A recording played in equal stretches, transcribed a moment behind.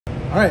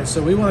Alright,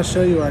 so we want to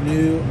show you our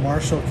new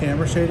Marshall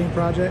camera shading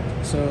project.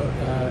 So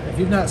if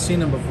you've not seen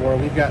them before,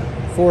 we've got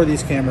 4 of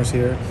these cameras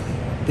here.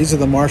 These are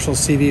the Marshall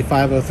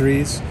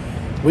CV503s.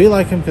 We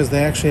like them because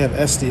they actually have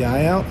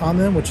SDI out on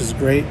them, which is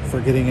great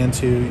for getting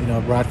into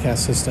a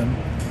broadcast system.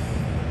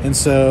 And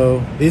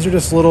so these are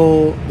just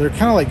little, they're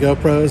kind of like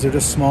GoPros, they're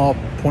just small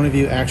point of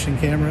view action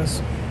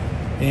cameras.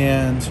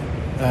 And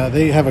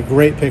they have a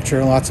great picture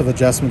and lots of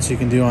adjustments you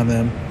can do on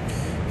them.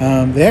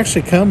 They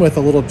actually come with a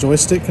little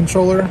joystick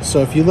controller, so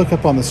if you look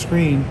up on the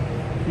screen,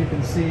 you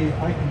can see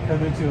I can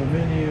come into a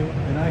menu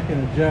and I can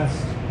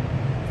adjust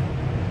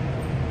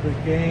the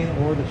gain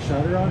or the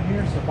shutter on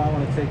here. So if I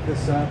want to take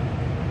this up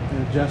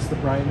and adjust the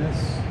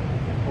brightness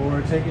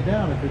or take it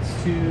down if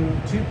it's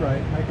too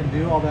bright, I can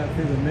do all that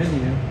through the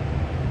menu,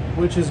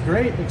 which is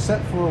great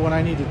except for when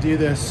I need to do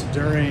this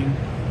during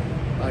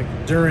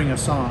a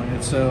song.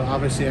 And so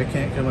obviously I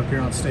can't come up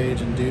here on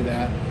stage and do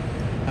that.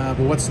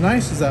 But what's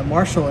nice is that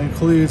Marshall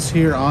includes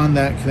here on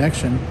that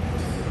connection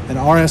an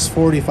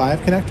RS-485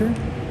 connector,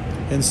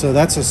 and so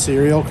that's a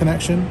serial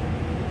connection.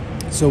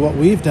 So what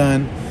we've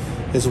done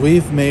is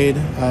we've made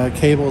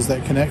cables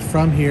that connect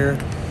from here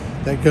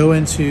that go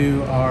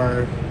into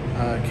our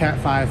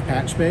Cat5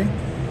 patch bay,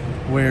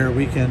 where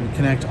we can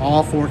connect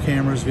all 4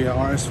 cameras via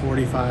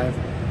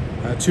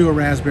RS-485 to a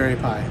Raspberry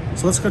Pi.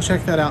 So let's go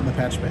check that out in the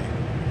patch bay.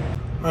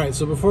 Alright,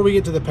 so before we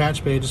get to the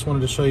patch bay, I just wanted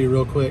to show you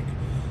real quick.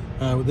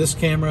 This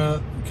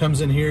camera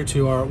comes in here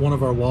to one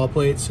of our wall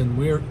plates, and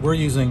we're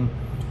using,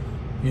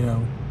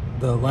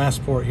 the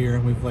last port here,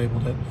 and we've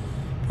labeled it.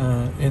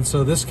 And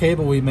so this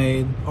cable we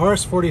made,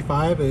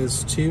 RS-45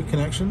 is 2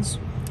 connections,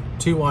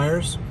 2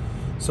 wires.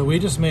 So we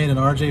just made an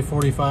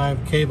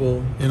RJ45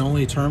 cable and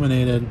only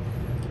terminated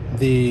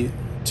the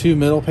 2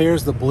 middle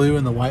pairs, the blue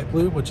and the white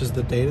blue, which is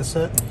the data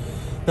set.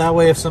 That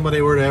way, if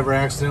somebody were to ever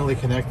accidentally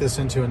connect this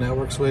into a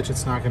network switch,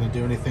 it's not going to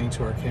do anything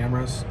to our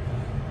cameras.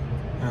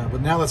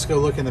 But now let's go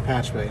look in the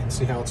patch bay and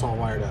see how it's all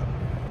wired up.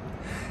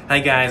 Hi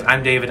guys,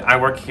 I'm David. I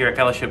work here at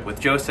Fellowship with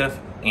Joseph,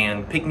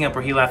 and picking up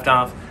where he left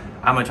off,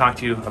 I'm going to talk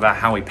to you about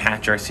how we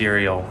patch our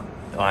serial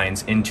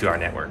lines into our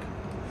network.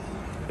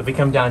 If we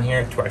come down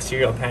here to our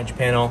serial patch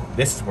panel,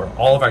 this is where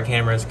all of our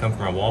cameras come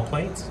from our wall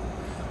plates.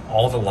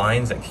 All the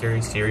lines that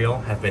carry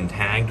serial have been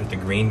tagged with the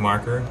green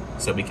marker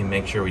so we can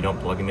make sure we don't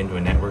plug them into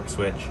a network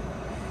switch.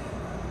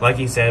 Like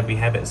he said, we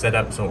have it set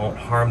up so it won't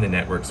harm the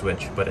network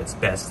switch, but it's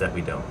best that we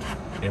don't.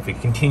 And if we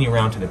continue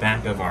around to the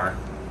back of our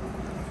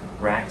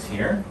racks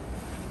here,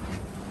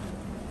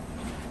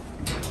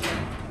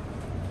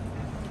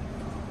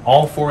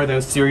 all 4 of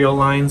those serial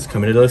lines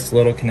come into this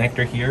little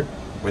connector here,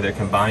 where they're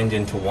combined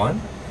into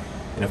one.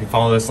 And if we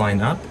follow this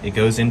line up, it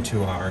goes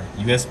into our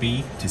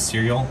USB to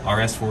serial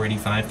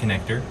RS-485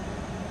 connector,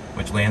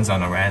 which lands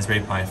on a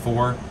Raspberry Pi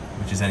 4,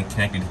 which is then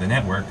connected to the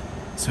network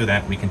so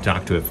that we can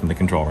talk to it from the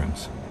control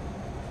rooms.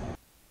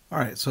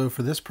 Alright, so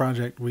for this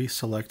project we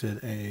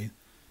selected a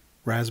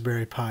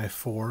Raspberry Pi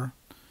 4.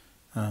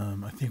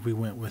 I think we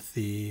went with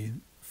the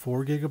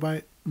 4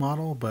 GB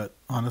model, but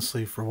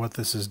honestly for what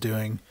this is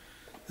doing,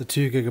 the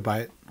 2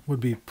 GB would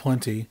be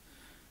plenty.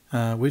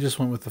 We just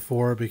went with the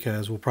 4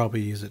 because we'll probably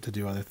use it to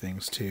do other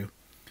things too.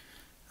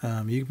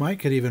 You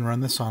could even run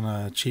this on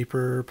a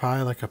cheaper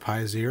Pi like a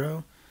Pi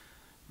Zero,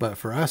 but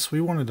for us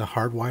we wanted to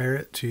hardwire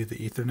it to the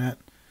Ethernet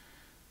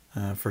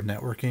for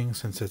networking,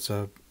 since it's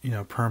a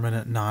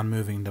permanent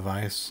non-moving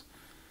device,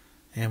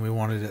 and we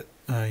wanted it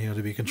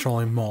to be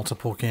controlling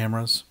multiple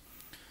cameras.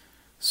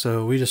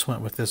 So we just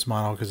went with this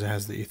model because it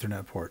has the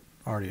Ethernet port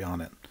already on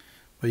it.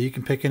 But you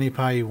can pick any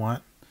Pi you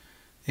want,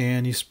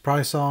 and you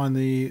probably saw in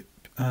the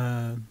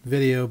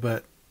video,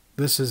 but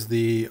this is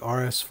the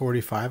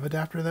RS-45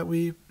 adapter that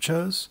we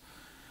chose.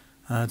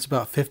 It's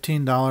about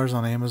 $15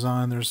 on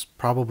Amazon. There's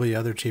probably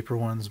other cheaper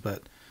ones,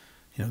 but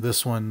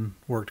this one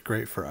worked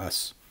great for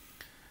us.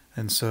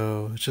 And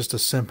so it's just a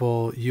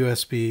simple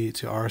USB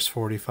to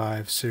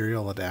RS-45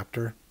 serial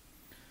adapter,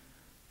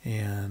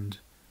 and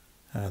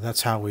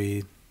that's how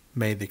we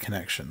made the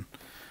connection.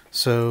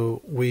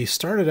 So we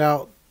started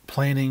out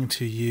planning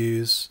to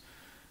use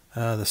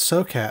the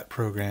SOCAT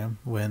program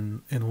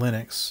in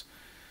Linux,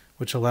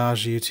 which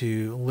allows you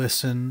to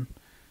listen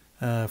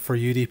for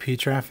UDP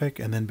traffic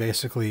and then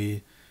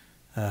basically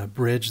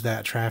bridge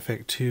that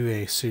traffic to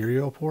a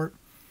serial port.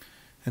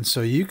 And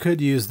so you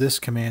could use this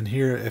command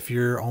here if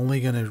you're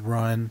only going to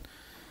run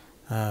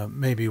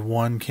maybe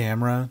 1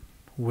 camera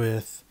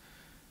with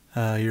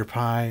your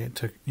Pi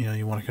to,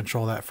 you want to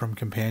control that from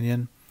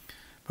Companion.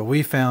 But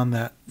we found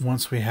that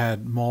once we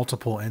had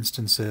multiple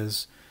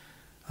instances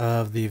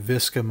of the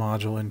Visca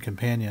module in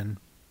Companion,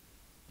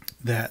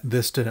 that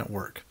this didn't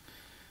work.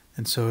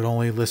 And so it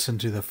only listened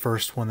to the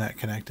first one that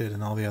connected,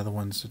 and all the other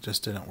ones it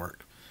just didn't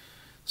work.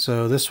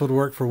 So this would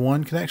work for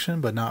 1 connection,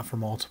 but not for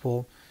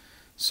multiple.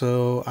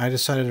 So I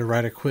decided to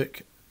write a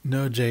quick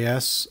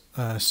Node.js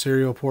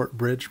serial port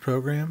bridge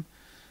program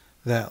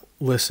that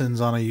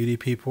listens on a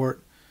UDP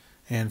port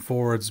and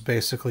forwards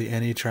basically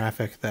any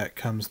traffic that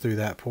comes through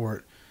that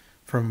port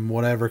from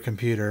whatever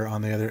computer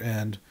on the other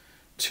end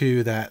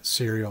to that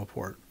serial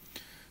port.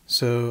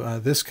 So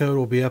this code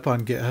will be up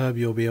on GitHub.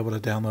 You'll be able to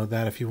download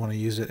that if you want to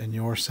use it in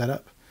your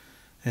setup.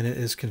 And it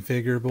is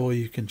configurable.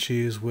 You can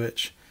choose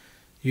which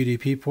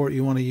UDP port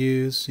you want to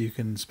use. You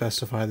can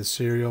specify the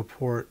serial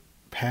port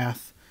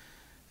path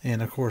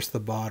and, of course, the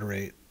baud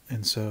rate.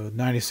 And so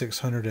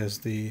 9600 is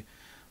the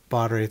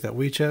baud rate that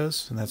we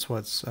chose, and that's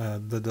what's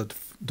the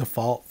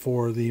default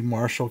for the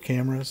Marshall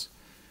cameras.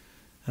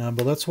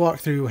 But let's walk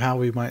through how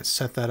we might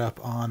set that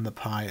up on the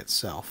Pi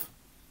itself.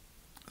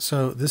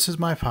 So this is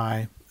my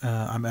Pi.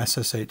 I'm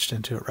SSH'd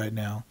into it right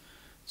now,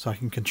 so I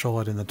can control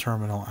it in the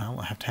terminal. I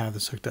don't have to have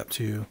this hooked up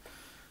to,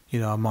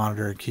 a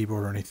monitor, a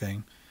keyboard, or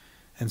anything.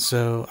 And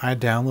so I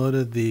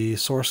downloaded the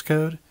source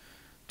code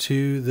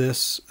to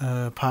this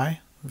Pi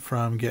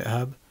from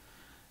GitHub,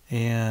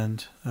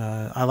 and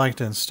I like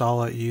to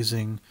install it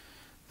using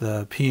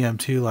the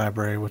PM2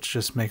 library, which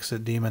just makes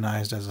it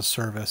demonized as a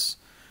service,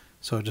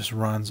 so it just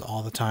runs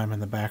all the time in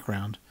the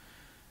background.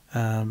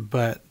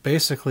 But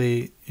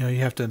basically, you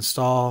have to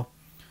install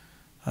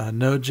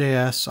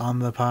Node.js on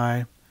the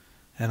Pi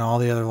and all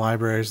the other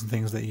libraries and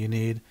things that you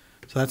need.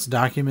 So that's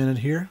documented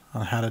here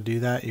on how to do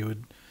that. You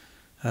would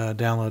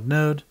download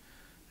Node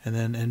and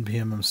then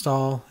npm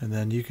install, and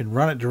then you can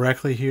run it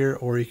directly here,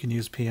 or you can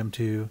use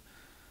PM2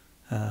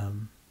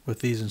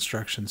 with these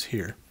instructions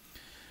here.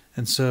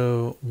 And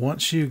so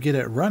once you get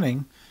it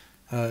running,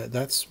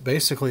 that's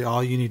basically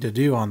all you need to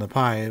do on the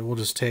Pi. It will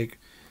just take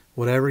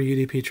whatever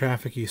UDP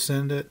traffic you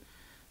send it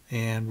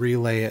and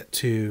relay it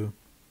to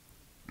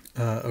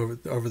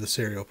over the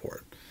serial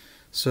port.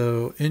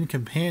 So in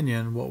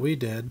Companion, what we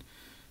did,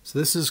 so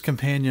this is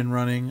Companion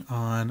running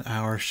on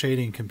our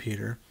shading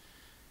computer,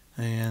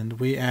 and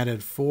we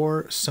added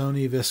 4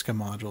 Sony Visca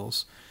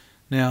modules.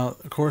 Now,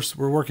 of course,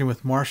 we're working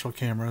with Marshall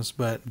cameras,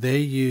 but they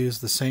use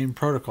the same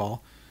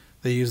protocol.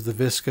 They use the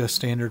Visca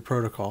standard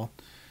protocol.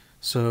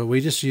 So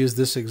we just use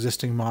this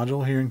existing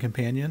module here in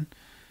Companion.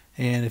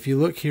 And if you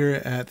look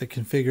here at the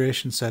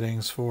configuration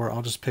settings for,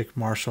 I'll just pick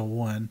Marshall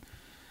 1,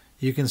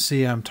 you can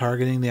see I'm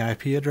targeting the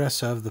IP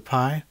address of the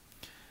Pi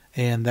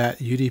and that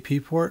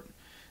UDP port.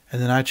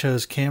 And then I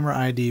chose camera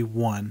ID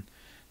 1.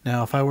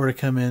 Now, if I were to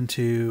come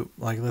into,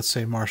 like, let's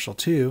say Marshall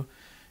 2,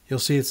 you'll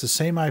see it's the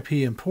same IP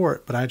and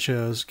port, but I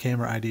chose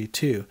camera ID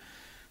 2.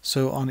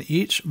 So on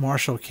each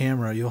Marshall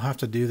camera, you'll have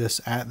to do this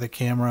at the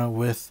camera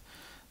with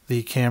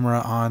the camera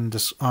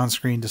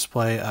on-screen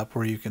display up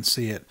where you can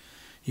see it.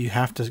 You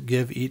have to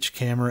give each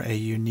camera a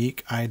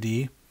unique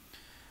ID,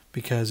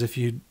 because if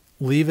you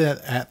leave it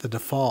at the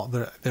default,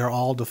 they're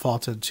all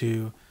defaulted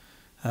to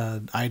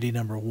ID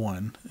number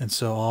 1, and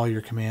so all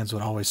your commands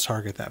would always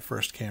target that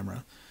first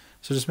camera.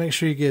 So just make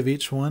sure you give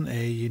each one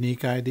a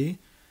unique ID,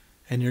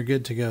 and you're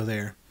good to go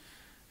there.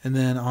 And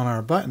then on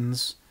our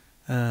buttons,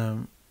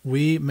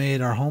 we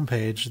made our home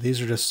page. These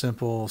are just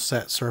simple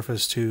set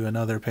surface to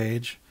another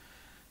page,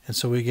 and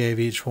so we gave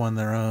each one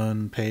their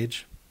own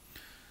page.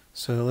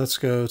 So let's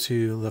go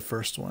to the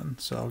first one.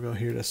 So I'll go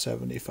here to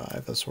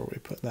 75. That's where we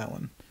put that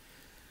one.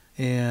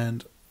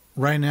 And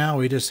right now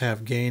we just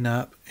have gain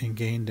up and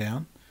gain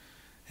down.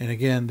 And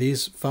again,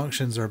 these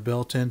functions are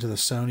built into the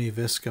Sony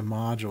Visca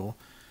module.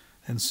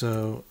 And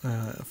so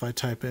if I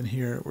type in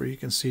here where you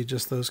can see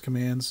just those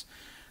commands,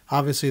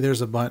 obviously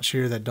there's a bunch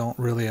here that don't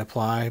really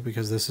apply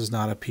because this is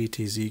not a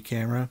PTZ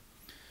camera.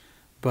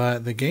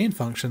 But the gain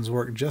functions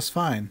work just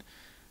fine.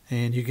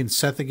 And you can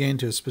set the gain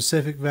to a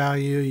specific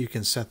value. You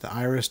can set the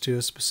iris to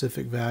a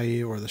specific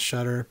value, or the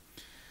shutter.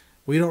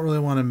 We don't really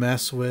want to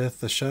mess with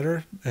the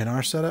shutter in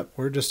our setup.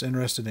 We're just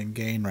interested in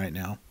gain right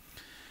now.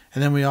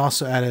 And then we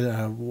also added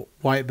a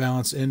white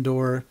balance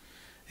indoor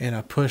and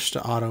a push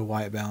to auto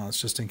white balance,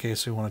 just in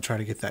case we want to try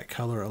to get that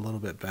color a little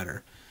bit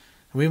better.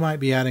 We might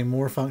be adding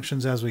more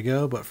functions as we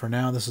go, but for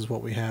now this is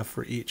what we have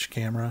for each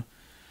camera.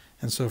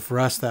 And so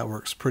for us that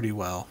works pretty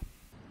well.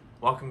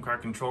 Welcome to our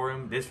control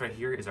room. This right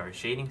here is our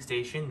shading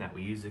station that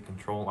we use to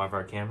control all of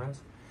our cameras.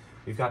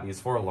 We've got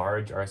these 4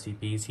 large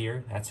RCPs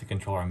here. That's to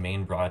control our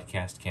main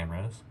broadcast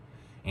cameras.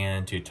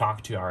 And to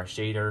talk to our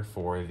shader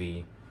for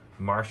the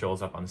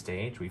Marshalls up on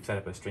stage, we've set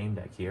up a stream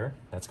deck here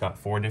that's got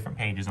 4 different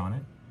pages on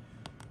it,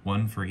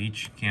 1 for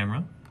each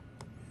camera.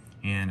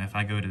 And if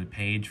I go to the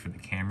page for the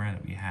camera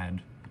that we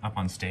had up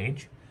on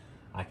stage,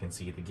 I can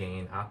see the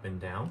gain up and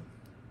down,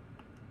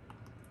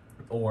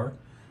 or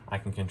I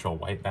can control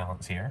white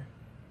balance here.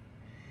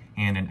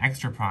 And an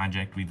extra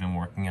project we've been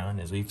working on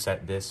is we've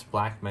set this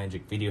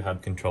Blackmagic Video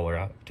Hub controller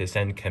up to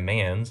send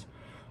commands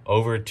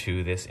over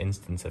to this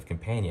instance of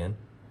Companion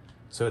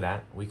so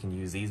that we can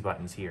use these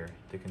buttons here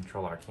to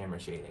control our camera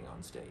shading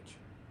on stage.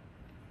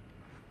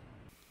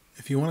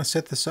 If you want to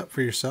set this up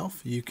for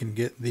yourself, you can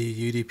get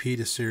the UDP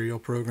to serial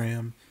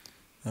program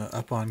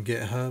up on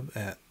GitHub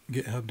at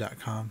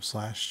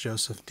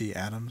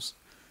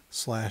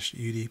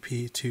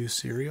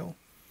github.com/josephadams/UDP2serial.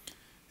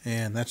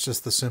 And that's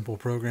just the simple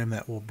program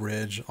that will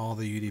bridge all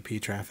the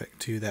UDP traffic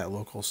to that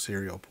local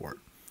serial port.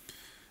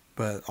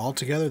 But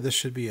altogether, this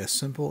should be a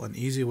simple and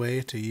easy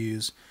way to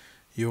use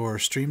your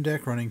Stream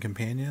Deck running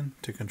Companion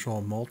to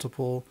control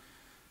multiple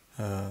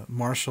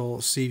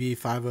Marshall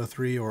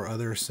CV503 or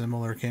other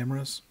similar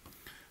cameras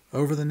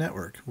over the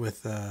network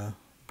with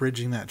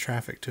bridging that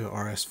traffic to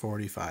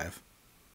RS-485.